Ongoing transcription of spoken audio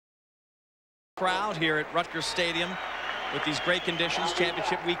crowd here at Rutgers Stadium with these great conditions.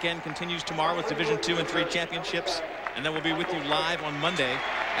 Championship weekend continues tomorrow with Division II and III championships. And then we'll be with you live on Monday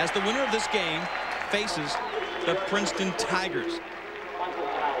as the winner of this game faces the Princeton Tigers.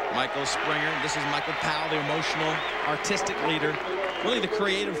 Michael Springer, this is Michael Powell, the emotional, artistic leader, really the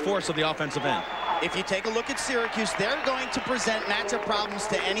creative force of the offensive end. If you take a look at Syracuse, they're going to present matchup problems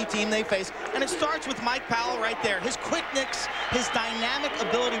to any team they face. And it starts with Mike Powell right there. His quickness, his dynamic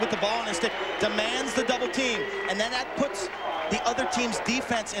ability with the ball in his stick demands the double team. And then that puts the other team's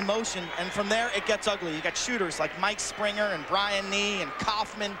defense in motion. And from there, it gets ugly. You got shooters like Mike Springer and Brian Nee and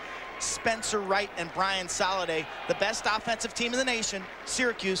Kaufman, Spencer Wright and Brian Soliday. The best offensive team in the nation,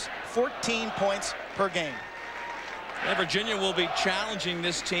 Syracuse, 14 points per game. And Virginia will be challenging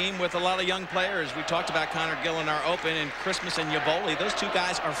this team with a lot of young players. We talked about Connor Gill in our open, and Christmas and Yavoli. Those two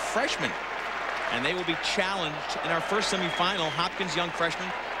guys are freshmen, and they will be challenged in our first semifinal. Hopkins, young freshman,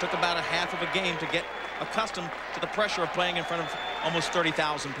 took about a half of a game to get accustomed to the pressure of playing in front of almost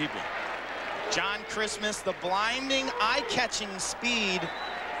 30,000 people. John Christmas, the blinding, eye-catching speed,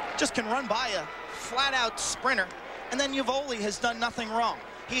 just can run by a flat-out sprinter. And then Yavoli has done nothing wrong.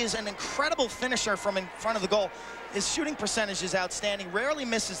 He is an incredible finisher from in front of the goal. His shooting percentage is outstanding, rarely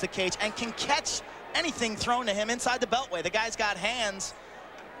misses the cage, and can catch anything thrown to him inside the beltway. The guy's got hands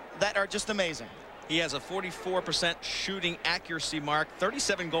that are just amazing. He has a 44% shooting accuracy mark,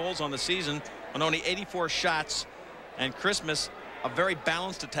 37 goals on the season on only 84 shots. And Christmas, a very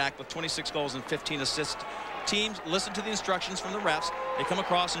balanced attack with 26 goals and 15 assists. Teams listen to the instructions from the refs. They come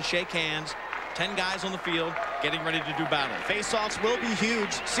across and shake hands. 10 guys on the field getting ready to do battle. Faceoffs will be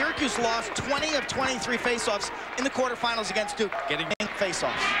huge. Syracuse lost 20 of 23 faceoffs in the quarterfinals against Duke. Getting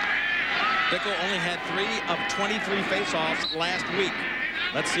faceoffs. Bickle only had 3 of 23 faceoffs last week.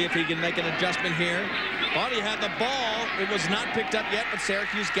 Let's see if he can make an adjustment here. Thought he had the ball. It was not picked up yet, but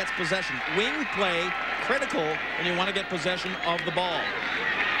Syracuse gets possession. Wing play critical when you want to get possession of the ball.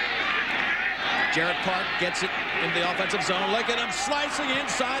 Jarrett Park gets it in the offensive zone. Look at him slicing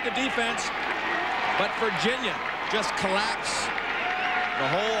inside the defense. But Virginia just collapse the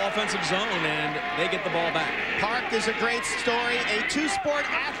whole offensive zone, and they get the ball back. Park is a great story. A two-sport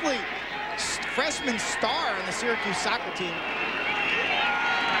athlete. Freshman star on the Syracuse soccer team.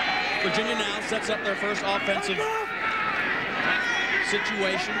 Virginia now sets up their first offensive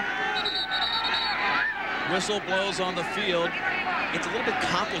situation. Whistle blows on the field. It's a little bit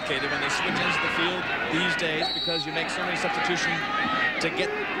complicated when they switch ends of the field these days because you make so many substitutions to get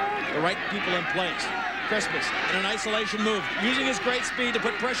the right people in place. Christmas in an isolation move, using his great speed to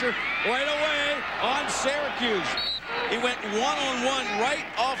put pressure right away on Syracuse. He went one-on-one right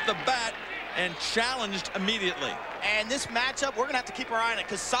off the bat and challenged immediately. And this matchup, we're going to have to keep our eye on it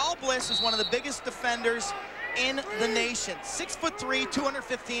because Saul Bliss is one of the biggest defenders in the nation. 6'3",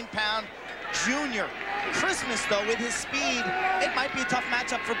 215-pound junior. Christmas, though, with his speed, it might be a tough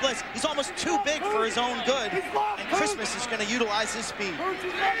matchup for Bliss. He's almost too big for his own good, and Christmas is going to utilize his speed.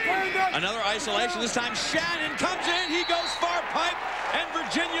 Another isolation. This time Shannon comes in. He goes far pipe, and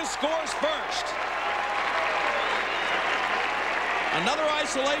Virginia scores first. Another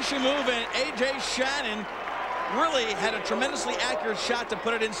isolation move, and A.J. Shannon really had a tremendously accurate shot to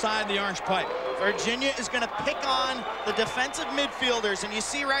put it inside the orange pipe. Virginia is going to pick on the defensive midfielders, and you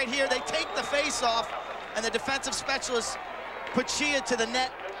see right here, they take the face off, and the defensive specialist put Chia to the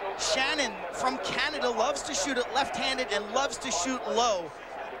net. Shannon from Canada loves to shoot it left-handed and loves to shoot low.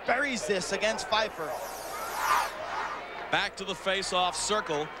 Buries this against Pfeiffer. Back to the face-off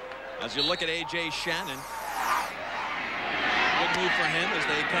circle as you look at A.J. Shannon. Good move for him as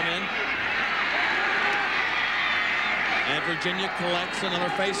they come in. And Virginia collects another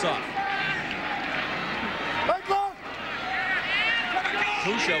face-off.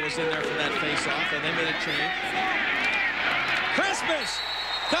 Pusha was in there for that face-off, and they made a change. Christmas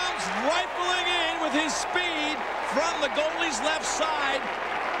comes rifling in with his speed from the goalie's left side.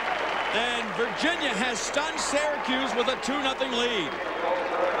 And Virginia has stunned Syracuse with a 2-0 lead.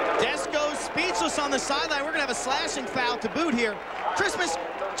 Desco speechless on the sideline. We're going to have a slashing foul to boot here. Christmas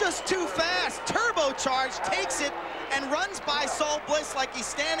just too fast. Turbocharged, takes it, and runs by Saul Bliss like he's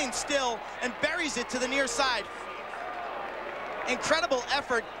standing still and buries it to the near side. Incredible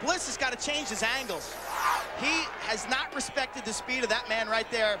effort. Bliss has got to change his angles. He has not respected the speed of that man right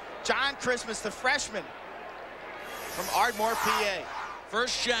there. John Christmas, the freshman from Ardmore, PA.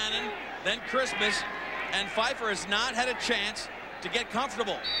 First Shannon, then Christmas, and Pfeiffer has not had a chance to get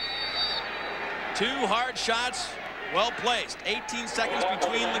comfortable. 2 hard shots, well placed. 18 seconds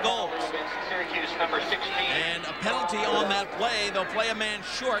between the goals. Syracuse number 16. And a penalty on that play. They'll play a man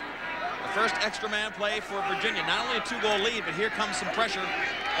short. The first extra man play for Virginia. Not only a 2-goal lead, but here comes some pressure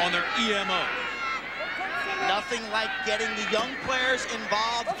on their EMO. Nothing like getting the young players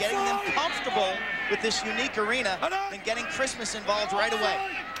involved, getting them comfortable with this unique arena, and getting Christmas involved right away.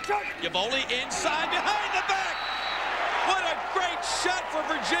 Yavoli inside, behind the back. What a great shot for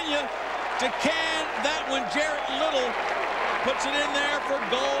Virginia to can that one. Jarrett Little puts it in there for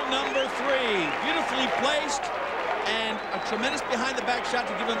goal number 3. Beautifully placed, and a tremendous behind-the-back shot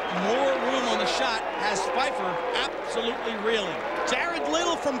to give him more room on the shot has Pfeiffer absolutely reeling. Jared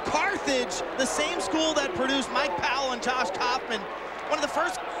Little from Carthage, the same school that produced Mike Powell and Josh Kaufman. One of the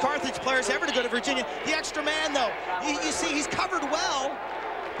first Carthage players ever to go to Virginia. The extra man, though, you see he's covered well,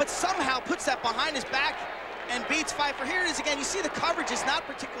 but somehow puts that behind his back and beats Pfeiffer. Here it is again. You see the coverage is not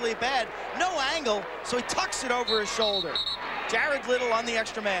particularly bad. No angle, so he tucks it over his shoulder. Jared Little on the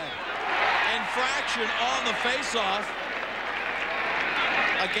extra man. Infraction on the face-off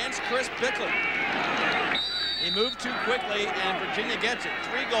against Chris Bickler. He moved too quickly, and Virginia gets it.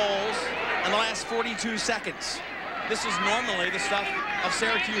 3 goals in the last 42 seconds. This is normally the stuff of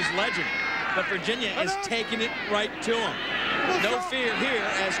Syracuse legend, but Virginia is taking it right to him. No fear here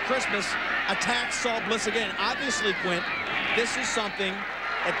as Christmas attacks Saul Bliss again. Obviously, Quint, this is something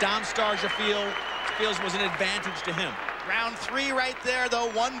that Dom Starsia feels was an advantage to him. Round 3 right there,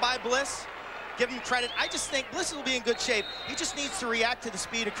 though, won by Bliss. Give him credit. I just think Bliss will be in good shape. He just needs to react to the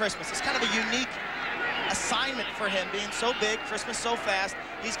speed of Christmas. It's kind of a unique assignment for him, being so big, Christmas so fast.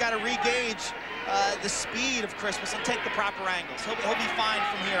 He's got to re-gauge the speed of Christmas and take the proper angles. He'll be fine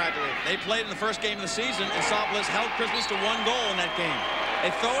from here, I believe. They played in the first game of the season, and Saul Bliss held Christmas to 1 goal in that game.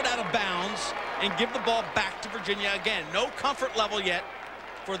 They throw it out of bounds and give the ball back to Virginia again. No comfort level yet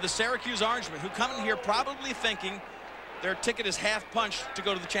for the Syracuse Orangemen, who come in here probably thinking their ticket is half punched to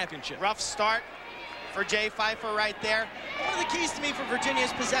go to the championship. Rough start for Jay Pfeiffer right there. One of the keys to me for Virginia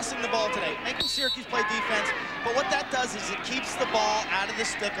is possessing the ball today, making Syracuse play defense. But what that does is it keeps the ball out of the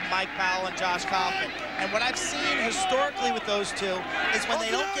stick of Mike Powell and Josh Kaufman. And what I've seen historically with those two is when they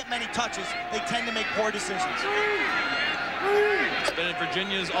don't get many touches, they tend to make poor decisions. It's been in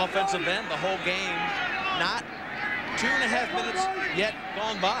Virginia's offensive end the whole game. Not 2.5 minutes yet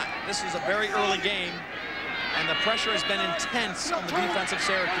gone by. This is a very early game, and the pressure has been intense on the defense of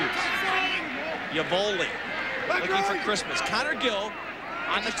Syracuse. Yavoli looking for Christmas. Connor Gill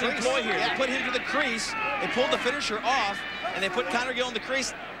on the employ here. They put him to the crease. They pulled the finisher off, and they put Connor Gill in the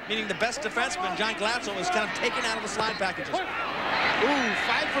crease, meaning the best defenseman, John Glatzel, was kind of taken out of the slide packages. Ooh,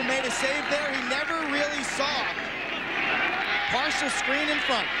 Pfeiffer made a save there. He never really saw. Partial screen in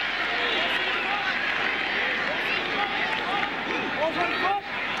front.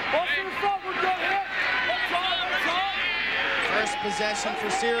 First possession for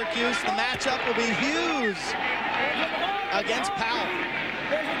Syracuse. The matchup will be Hughes against Powell.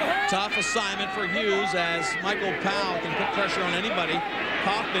 Tough assignment for Hughes as Michael Powell can put pressure on anybody.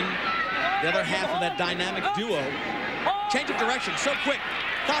 Kaufman, the other half of that dynamic duo. Change of direction so quick.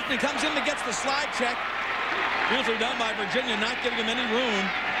 Kaufman comes in and gets the slide check. Beautifully done by Virginia, not giving him any room.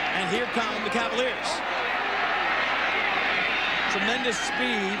 And here come the Cavaliers. Tremendous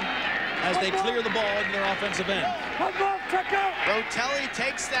speed as they clear the ball in their offensive end. Rotelli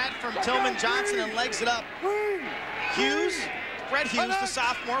takes that from Tillman Johnson and legs it up. Hughes, Brett Hughes, the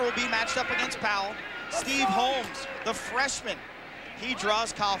sophomore, will be matched up against Powell. Steve Holmes, the freshman, he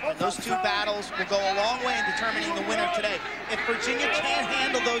draws Kaufman. Those two battles will go a long way in determining the winner today. If Virginia can't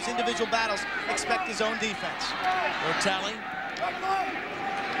handle those individual battles, expect his own defense. Rotelli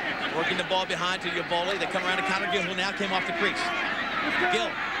working the ball behind to Yavoli. They come around to Connor Gill, who now came off the crease. Gill,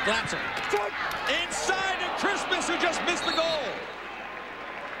 Glatzel, inside to Christmas, who just missed the goal.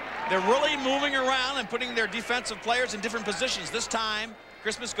 They're really moving around and putting their defensive players in different positions. This time,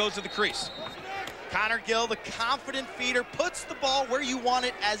 Christmas goes to the crease. Connor Gill, the confident feeder, puts the ball where you want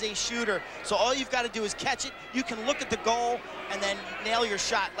it as a shooter. So all you've got to do is catch it. You can look at the goal and then nail your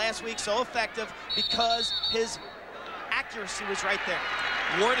shot. Last week, so effective because his accuracy was right there.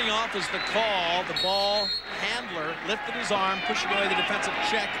 Warding off is the call. The ball handler lifted his arm, pushing away the defensive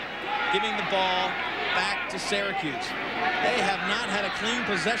check, giving the ball back to Syracuse. They have not had a clean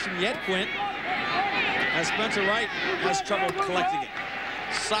possession yet, Quint, as Spencer Wright has trouble collecting it.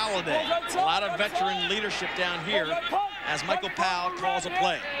 Soliday, a lot of veteran leadership down here as Michael Powell calls a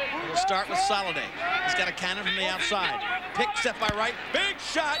play. We'll start with Soliday. He's got a cannon from the outside. Pick set by Wright. Big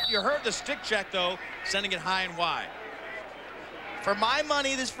shot. You heard the stick check, though, sending it high and wide. For my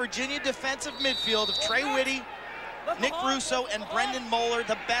money, this Virginia defensive midfield of Trey Whitty, Nick Russo, and Brendan Moeller,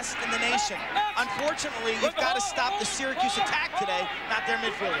 the best in the nation. Unfortunately, you've got to stop the Syracuse attack today, not their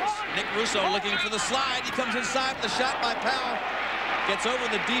midfielders. Nick Russo looking for the slide. He comes inside with the shot by Powell. Gets over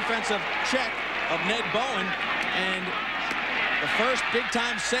the defensive check of Ned Bowen, and The first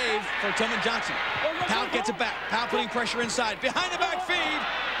big-time save for Tillman Johnson. Powell gets it back. Powell putting pressure inside. Behind the back feed.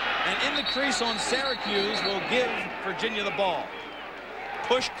 And in the crease on Syracuse will give Virginia the ball.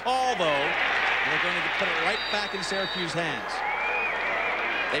 Push call, though. And they're going to put it right back in Syracuse's hands.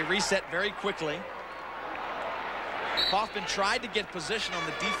 They reset very quickly. Kaufman tried to get position on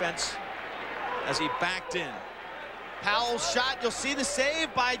the defense as he backed in. Powell's shot, you'll see the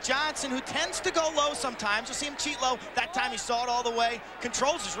save by Johnson, who tends to go low sometimes. You'll see him cheat low. That time he saw it all the way.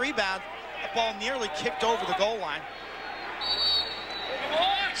 Controls his rebound. The ball nearly kicked over the goal line.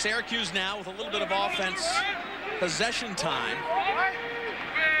 Syracuse now with a little bit of offense, possession time.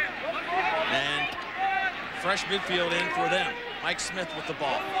 And fresh midfield in for them. Mike Smith with the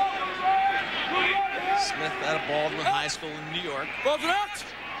ball. Smith out of Baldwin High School in New York.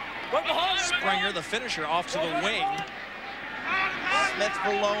 Springer, the finisher, off to the wing. Smith,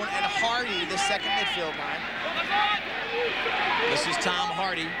 Malone, and Hardy, the second midfield line. This is Tom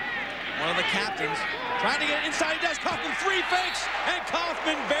Hardy, one of the captains. Trying to get it inside, he does. Kaufman, 3 fakes, and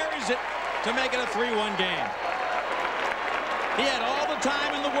Kaufman buries it to make it a 3-1 game. He had all the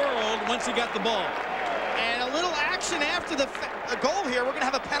time in the world once he got the ball. And a little action after the goal here. We're going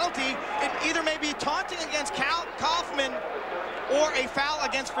to have a penalty. It either may be taunting against Kaufman or a foul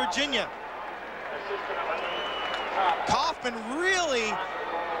against Virginia. Kaufman really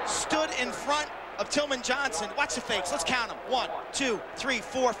stood in front of Tillman Johnson. Watch the fakes. Let's count them. 1, 2, 3,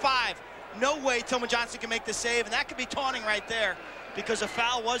 4, 5. No way Tillman Johnson can make the save, and that could be taunting right there because a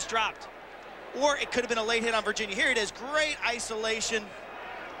foul was dropped. Or it could have been a late hit on Virginia. Here it is. Great isolation.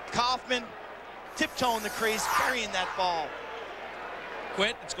 Kaufman tiptoeing the crease, carrying that ball.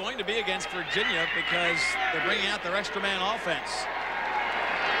 Quit. It's going to be against Virginia because they're bringing out their extra man offense.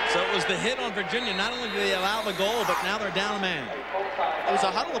 So it was the hit on Virginia. Not only did they allow the goal, but now they're down a man. It was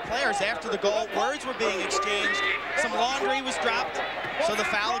a huddle of players after the goal. Words were being exchanged. Some laundry was dropped. So the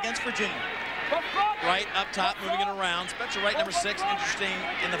foul against Virginia. Wright up top, moving it around. Spencer Wright, number 6, interesting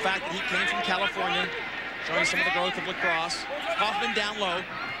in the fact that he came from California, showing some of the growth of lacrosse. Kaufman down low.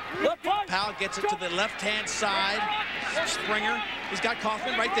 Powell gets it to the left-hand side. Springer, he's got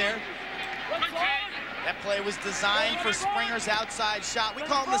Kaufman right there. That play was designed for Springer's outside shot. We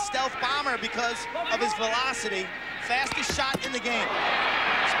call him the stealth bomber because of his velocity. Fastest shot in the game.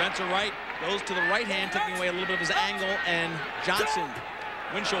 Spencer Wright goes to the right hand, taking away a little bit of his angle, and Johnson,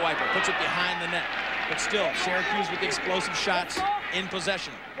 windshield wiper, puts it behind the net. But still, Syracuse with the explosive shots in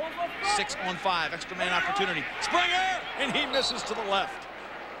possession. 6 on 5, extra man opportunity. Springer, and he misses to the left.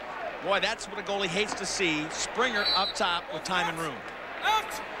 Boy, that's what a goalie hates to see. Springer up top with time and room.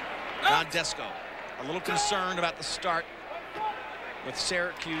 Don Desco, a little concerned about the start with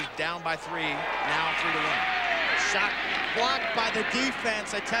Syracuse down by 3, now 3-1. Shot blocked by the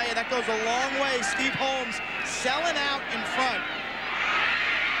defense. I tell you, that goes a long way. Steve Holmes selling out in front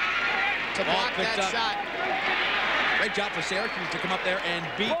to block that shot. Great job for Syracuse to come up there and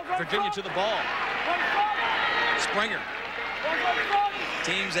beat Virginia to the ball. Springer.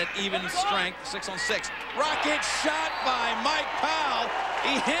 Teams at even strength, 6 on 6. Rocket shot by Mike Powell.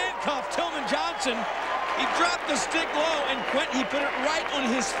 He handcuffed Tillman Johnson. He dropped the stick low, and he put it right on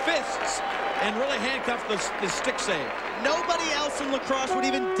his fists and really handcuffed the stick save. Nobody else in lacrosse would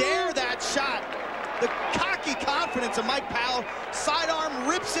even dare that shot. The cocky confidence of Mike Powell. Sidearm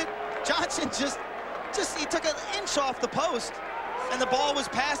rips it. Johnson just he took an inch off the post, and the ball was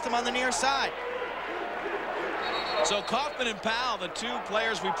past him on the near side. So Kaufman and Powell, the 2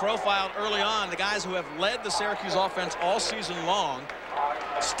 players we profiled early on, the guys who have led the Syracuse offense all season long,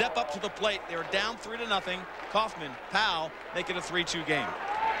 step up to the plate. They were down 3-0. Kaufman, Powell make it a 3-2 game.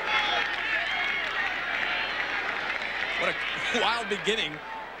 What a wild beginning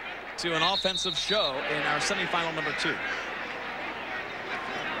to an offensive show in our semifinal number 2.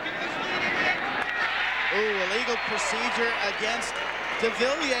 Ooh, illegal procedure against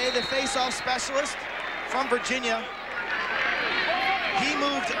DeVilliers, the face-off specialist from Virginia. He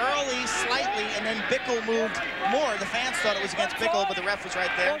moved early slightly, and then Bickle moved more. The fans thought it was against Bickle, but the ref was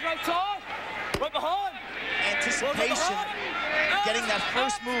right there. Anticipation, getting that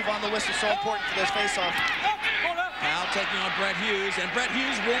first move on the whistle, so important for those face-offs. Powell taking on Brett Hughes, and Brett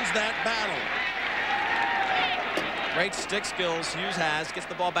Hughes wins that battle. Great stick skills Hughes has. Gets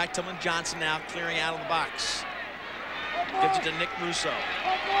the ball back. Tillman Johnson now clearing out of the box. Gives it to Nick Russo.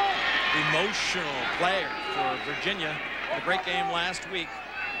 Emotional player for Virginia. A great game last week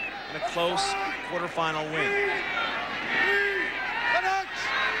and a close quarterfinal win.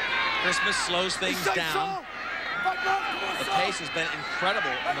 Christmas slows things down. The pace has been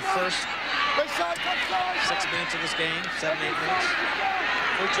incredible in the first 6 minutes of this game, 7, 8 minutes.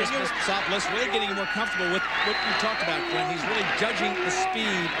 Virginia Softliss really getting more comfortable with what you talked about, Glenn. He's really judging the speed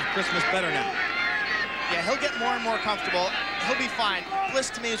of Christmas better now. Yeah, he'll get more and more comfortable. He'll be fine. Bliss,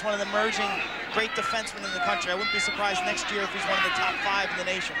 to me, is one of the emerging great defensemen in the country. I wouldn't be surprised next year if he's one of the top 5 in the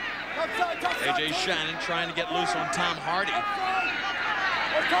nation. A.J. Shannon trying to get loose on Tom Hardy.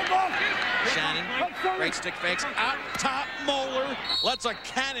 Shannon, great stick fakes. Out top, Moeller lets a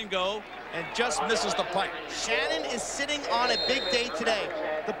cannon go and just misses the pipe. Shannon is sitting on a big day today.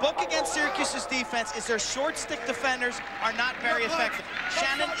 The book against Syracuse's defense is their short stick defenders are not very effective.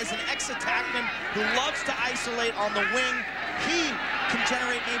 Shannon is an ex-attackman who loves to isolate on the wing. He can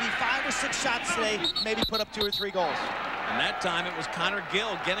generate maybe 5 or 6 shots today, maybe put up 2 or 3 goals. And that time it was Connor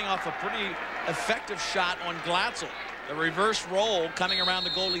Gill getting off a pretty effective shot on Glatzel. The reverse roll coming around the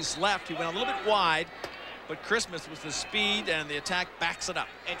goalie's left. He went a little bit wide, but Christmas with the speed and the attack backs it up.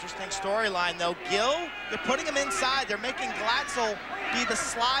 Interesting storyline, though. Gill, they're putting him inside. They're making Glatzel be the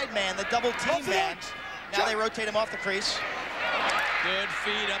slide man, the double team man. Now they rotate him off the crease. Good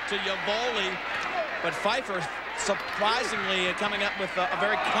feed up to Yavoli, but Pfeiffer surprisingly coming up with a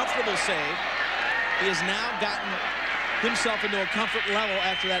very comfortable save. He has now gotten himself into a comfort level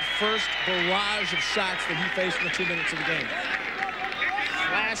after that first barrage of shots that he faced in the 2 minutes of the game.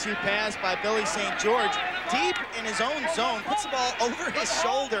 Flashy pass by Billy St. George, deep in his own zone, puts the ball over his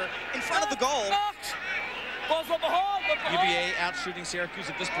shoulder in front of the goal. UVA out shooting Syracuse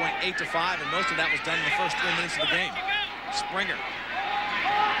at this point 8-5, and most of that was done in the first 3 minutes of the game. Springer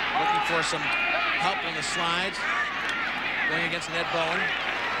looking for some help on the slides, going against Ned Bowen.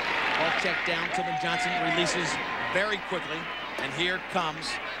 Ball checked down, Tillman Johnson releases very quickly, and here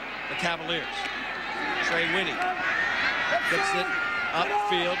comes the Cavaliers. Trey Whitty gets it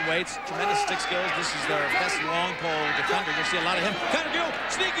upfield, waits, tremendous stick skills. This is their best long pole defender. You'll see a lot of him. Connor Gill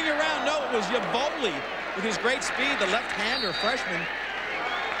sneaking around. No, it was Yavoli with his great speed, the left-hander freshman.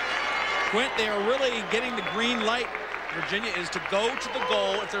 Quint, they are really getting the green light. Virginia is to go to the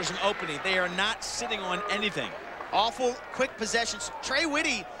goal if there's an opening. They are not sitting on anything. Awful quick possessions. Trey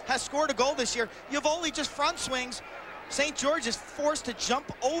Whitty has scored a goal this year. Yavoli just front swings. St. George is forced to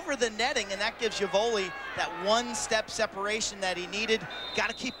jump over the netting, and that gives Yavoli that one-step separation that he needed. Got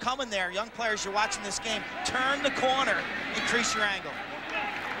to keep coming there. Young players, you're watching this game. Turn the corner, increase your angle.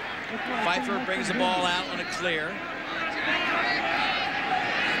 Pfeiffer brings the ball out on a clear.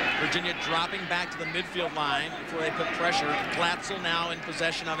 Virginia dropping back to the midfield line before they put pressure. Glatzel now in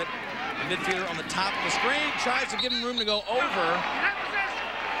possession of it. The midfielder on the top of the screen tries to give him room to go over.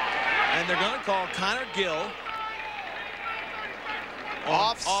 And they're going to call Connor Gill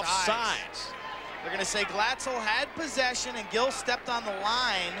offsides. They're going to say Glatzel had possession and Gill stepped on the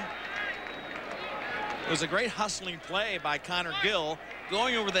line. It was a great hustling play by Connor Gill,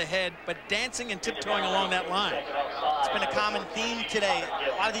 going over the head, but dancing and tiptoeing along that line. It's been a common theme today.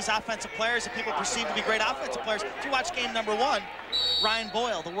 A lot of these offensive players that people perceive to be great offensive players. If you watch game number 1, Ryan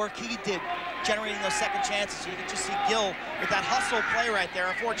Boyle, the work he did generating those second chances, you can just see Gill with that hustle play right there.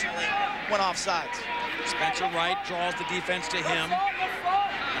 Unfortunately, went offsides. Spencer Wright draws the defense to him.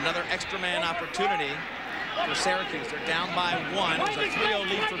 Another extra man opportunity for Syracuse. They're down by 1. It was a 3-0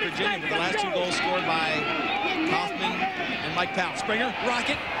 lead for Virginia, with the last 2 goals scored by Kaufman and Mike Powell. Springer,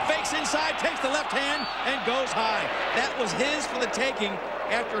 rocket, fakes inside, takes the left hand, and goes high. That was his for the taking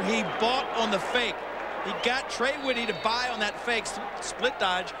after he bought on the fake. He got Trey Whitty to buy on that fake, split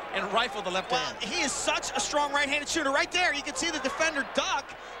dodge, and rifle the left hand. He is such a strong right-handed shooter. Right there, you can see the defender duck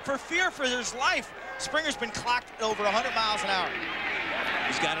for fear for his life. Springer's been clocked at over 100 miles an hour.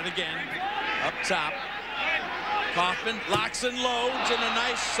 He's got it again, up top. Kaufman locks and loads, and a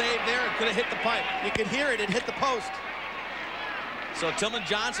nice save there. It could have hit the pipe. You could hear it. It hit the post. So Tillman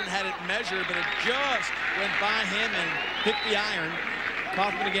Johnson had it measured, but it just went by him and hit the iron.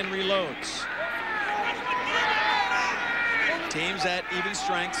 Kaufman again reloads. Teams at even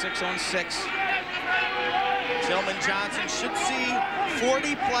strength, 6-on-6. Tillman Johnson should see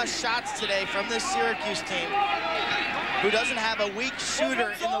 40-plus shots today from this Syracuse team, who doesn't have a weak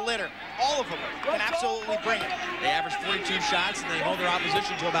shooter in the litter. All of them can absolutely bring it. They average 42 shots, and they hold their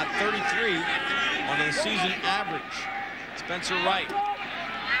opposition to about 33 on the season average. Spencer Wright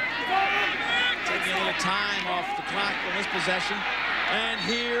taking a little time off the clock on this possession. And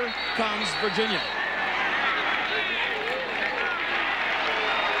here comes Virginia.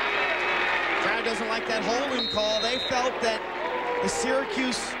 Crowd doesn't like that holding call. They felt that the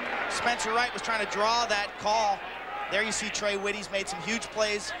Syracuse Spencer Wright was trying to draw that call. There you see Trey Whitty's made some huge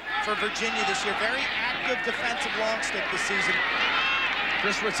plays for Virginia this year. Very active defensive long stick this season.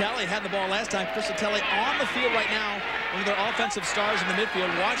 Chris Ratelli had the ball last time. Chris Ratelli on the field right now, one of their offensive stars in the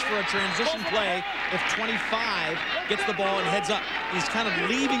midfield. Watch for a transition play if 25 gets the ball and heads up. He's kind of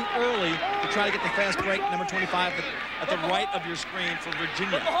leaving early to try to get the fast break. Number 25 at the right of your screen for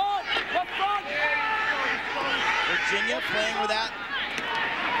Virginia. Virginia playing without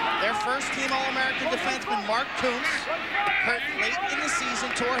their first-team All-American defenseman, Mark Kuntz, hurt late in the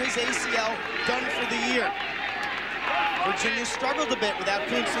season, tore his ACL, done for the year. Virginia struggled a bit without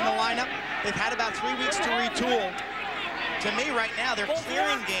Kuntz in the lineup. They've had about 3 weeks to retool. To me, right now, their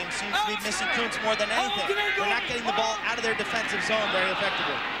clearing game seems to be missing Kuntz more than anything. They're not getting the ball out of their defensive zone very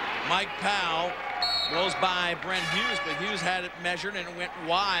effectively. Mike Powell blows by Brent Hughes, but Hughes had it measured and it went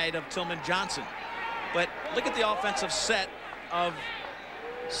wide of Tillman Johnson. But look at the offensive set of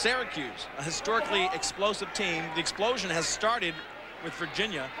Syracuse, a historically explosive team. The explosion has started with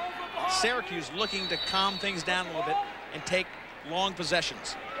Virginia. Syracuse looking to calm things down a little bit and take long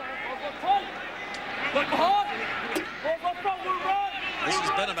possessions. This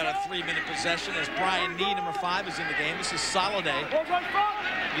has been about a 3-minute possession as Brian Nee, number 5, is in the game. This is Soliday.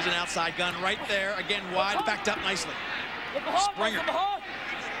 He's an outside gun right there. Again, wide, backed up nicely. Springer.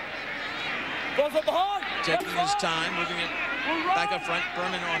 Taking his time, moving it back up front.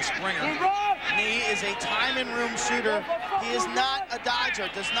 Berman on Springer. Nee is a time and room shooter. He is not a dodger,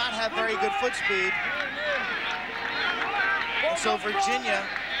 does not have very good foot speed. And so Virginia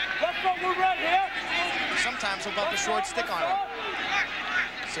sometimes will bump a short stick on him.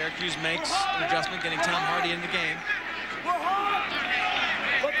 Syracuse makes an adjustment, getting Tom Hardy in the game. We're hot!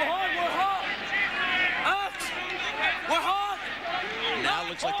 We're behind, we're hot! Out! We're hot! Now it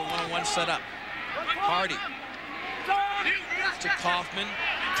looks like the one-on-one set up. Hardy to Kaufman.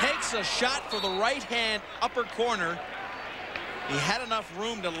 Takes a shot for the right-hand upper corner. He had enough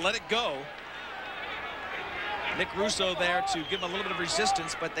room to let it go. Nick Russo there to give him a little bit of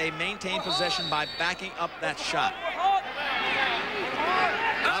resistance, but they maintain possession by backing up that shot.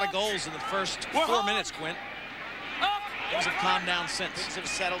 A lot of goals in the first 4 minutes, Quint. Things have calmed down since. Things have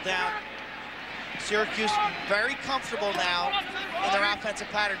settled down. Syracuse very comfortable now in their offensive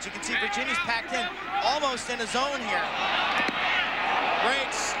patterns. You can see Virginia's packed in, almost in a zone here.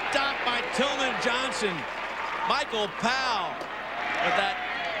 Great stop by Tillman Johnson. Michael Powell with that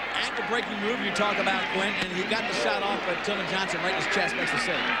ankle-breaking move you talk about, Quint, and he got the shot off, but Tillman Johnson right in his chest makes the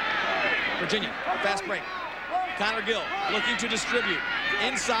save. Virginia, fast break. Connor Gill looking to distribute.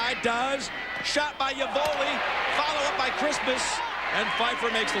 Inside does. Shot by Yavoli. Follow up by Crispus. And Pfeiffer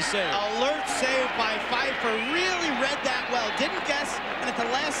makes the save. Alert save by Pfeiffer. Really read that well. Didn't guess. And at the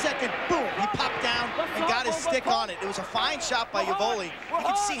last second, boom, he popped down and got his stick on it. It was a fine shot by Yavoli. You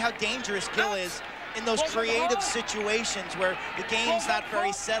can see how dangerous Gill is in those creative situations where the game's not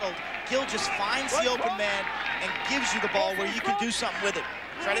very settled. Gill just finds the open man and gives you the ball where you can do something with it.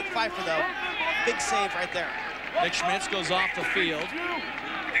 Credit Pfeiffer, though. Big save right there. Nick Schmitz goes off the field.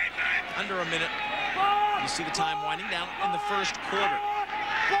 Under a minute. You see the time winding down in the first quarter.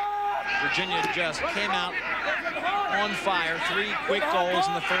 Virginia just came out on fire. 3 quick goals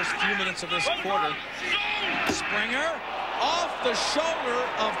in the first few minutes of this quarter. Springer off the shoulder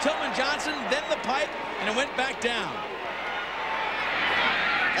of Tillman Johnson, then the pipe, and it went back down.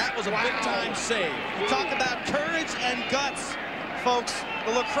 That was a big-time save. You talk about courage and guts, folks.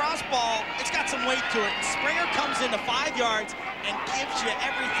 The lacrosse ball, it's got some weight to it. Springer comes into 5 yards and gives you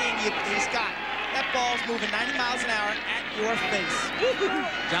everything he's got. That ball's moving 90 miles an hour at your face.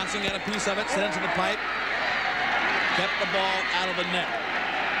 Johnson got a piece of it, sent it to the pipe. Kept the ball out of the net.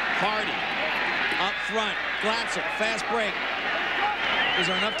 Hardy up front. Glatzel, fast break. Is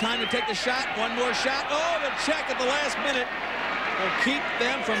there enough time to take the shot? One more shot. Oh, the check at the last minute will keep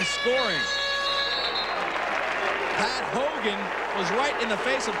them from scoring. Pat Hogan was right in the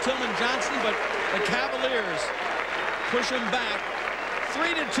face of Tillman Johnson, but the Cavaliers push him back.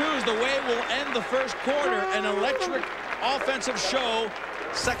 3-2 is the way we'll end the first quarter. An electric offensive show.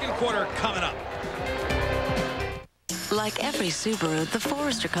 Second quarter coming up. Like every Subaru, the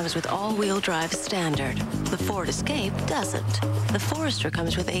Forester comes with all-wheel drive standard. The Ford Escape doesn't. The Forester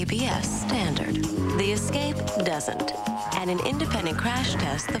comes with ABS standard. The Escape doesn't. And in independent crash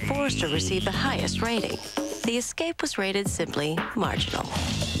tests, the Forester received the highest rating. The Escape was rated simply marginal.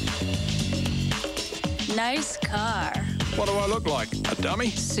 Nice car. What do I look like? A dummy?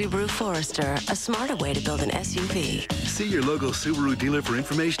 Subaru Forester, a smarter way to build an SUV. See your local Subaru dealer for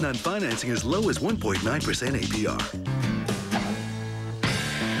information on financing as low as 1.9% APR.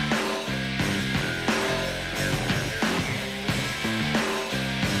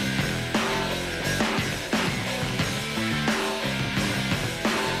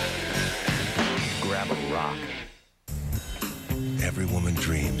 Every woman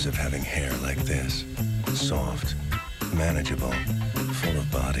dreams of having hair like this. Soft, manageable, full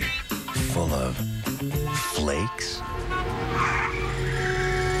of body, full of flakes.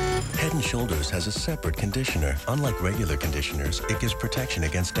 Head & Shoulders has a separate conditioner. Unlike regular conditioners, it gives protection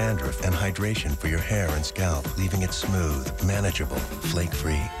against dandruff and hydration for your hair and scalp, leaving it smooth, manageable,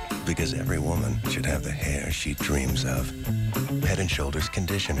 flake-free. Because every woman should have the hair she dreams of. Head & Shoulders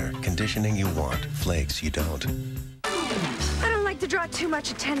Conditioner. Conditioning you want, flakes you don't. I don't like to draw too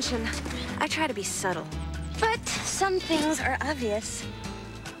much attention. I try to be subtle. But some things are obvious.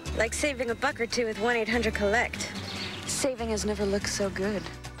 Like saving a buck or two with 1-800-COLLECT. Saving has never looked so good.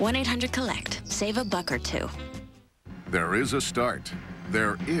 1-800-COLLECT. Save a buck or two. There is a start.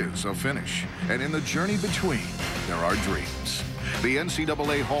 There is a finish. And in the journey between, there are dreams. The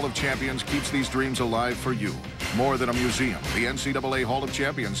NCAA Hall of Champions keeps these dreams alive for you. More than a museum, the NCAA Hall of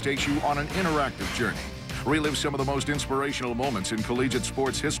Champions takes you on an interactive journey. Relive some of the most inspirational moments in collegiate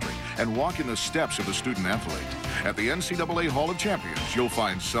sports history and walk in the steps of the student athlete. At the NCAA Hall of Champions, you'll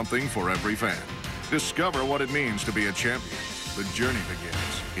find something for every fan. Discover what it means to be a champion. The journey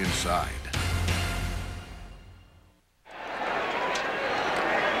begins inside.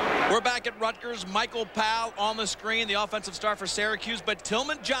 We're back at Rutgers. Michael Powell on the screen, the offensive star for Syracuse, but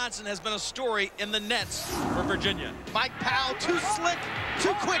Tillman Johnson has been a story in the nets for Virginia. Mike Powell, too slick,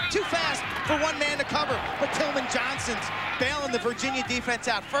 too quick, too fast for one man to cover, but Tillman Johnson's bailing the Virginia defense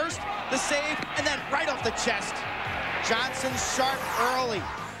out. First, the save, and then right off the chest. Johnson sharp early.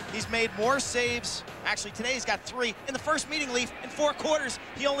 He's made more saves. Actually, today he's got 3. In the first meeting, Leaf, in 4 quarters,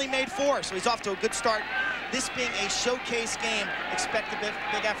 he only made 4, so he's off to a good start. This being a showcase game, expect a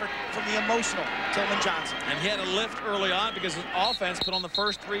big effort from the emotional Tillman Johnson. And he had a lift early on because his offense put on the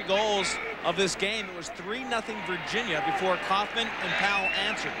first 3 goals of this game. It was 3-0 Virginia before Kaufman and Powell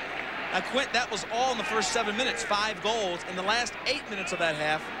answered. Now, Quint, that was all in the first 7 minutes, 5 goals. In the last 8 minutes of that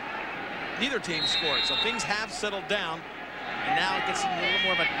half, neither team scored, so things have settled down. And now it gets into a little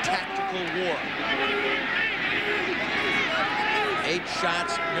more of a tactical war. 8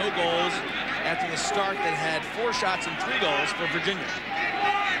 shots, no goals after the start that had 4 shots and 3 goals for Virginia.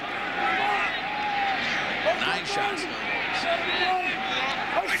 9 shots, no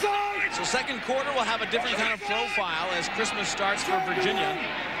goals. So second quarter will have a different kind of profile as Christmas starts for Virginia.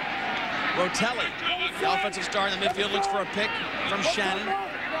 Rotelli, the offensive star in the midfield, looks for a pick from Shannon.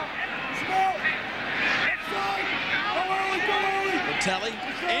 Rotelli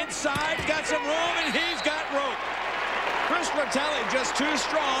inside, got some room, and he's got rope. Chris Rotelli just too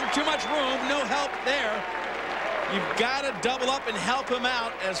strong, too much room, no help there. You've got to double up and help him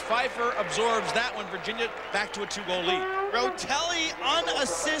out as Pfeiffer absorbs that one. Virginia back to a 2-goal lead. Rotelli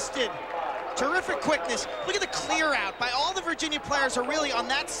unassisted. Terrific quickness. Look at the clear out by all the Virginia players are really on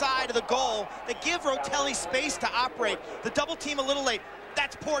that side of the goal that give Rotelli space to operate. The double team a little late.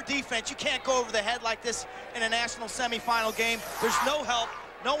 That's poor defense. You can't go over the head like this in a national semifinal game. There's no help.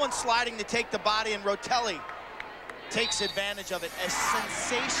 No one sliding to take the body, and Rotelli takes advantage of it. A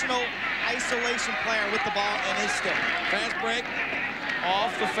sensational isolation player with the ball in his stick. Fast break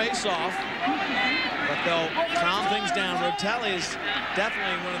off the face-off, but they'll calm things down. Rotelli is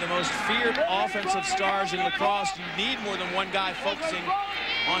definitely one of the most feared offensive stars in lacrosse. You need more than one guy focusing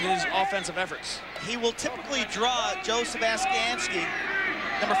on his offensive efforts. He will typically draw Joe Sebastianski,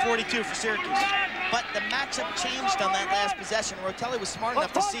 number 42 for Syracuse. But the matchup changed on that last possession. Rotelli was smart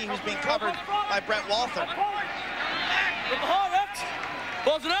enough to see he was being covered by Brett Walther.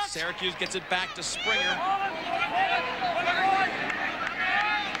 Syracuse gets it back to Springer.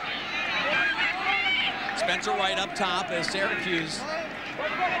 Spencer Wright up top as Syracuse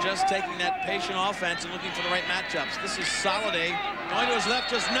just taking that patient offense and looking for the right matchups. This is Soliday going to his left,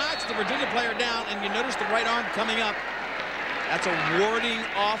 just knocks the Virginia player down, and you notice the right arm coming up. That's a warding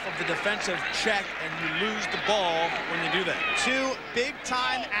off of the defensive check, and you lose the ball when you do that. 2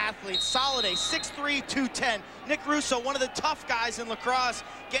 big-time athletes. Soliday, 6'3", 210. Nick Russo, one of the tough guys in lacrosse,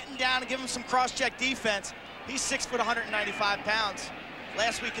 getting down and giving him some cross-check defense. He's 6 foot, 195 pounds.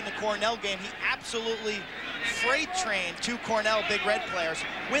 Last week in the Cornell game, he absolutely freight-trained 2 Cornell Big Red players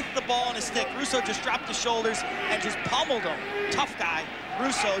with the ball on his stick. Russo just dropped the shoulders and just pummeled him. Tough guy.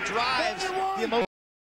 Russo drives the emotion.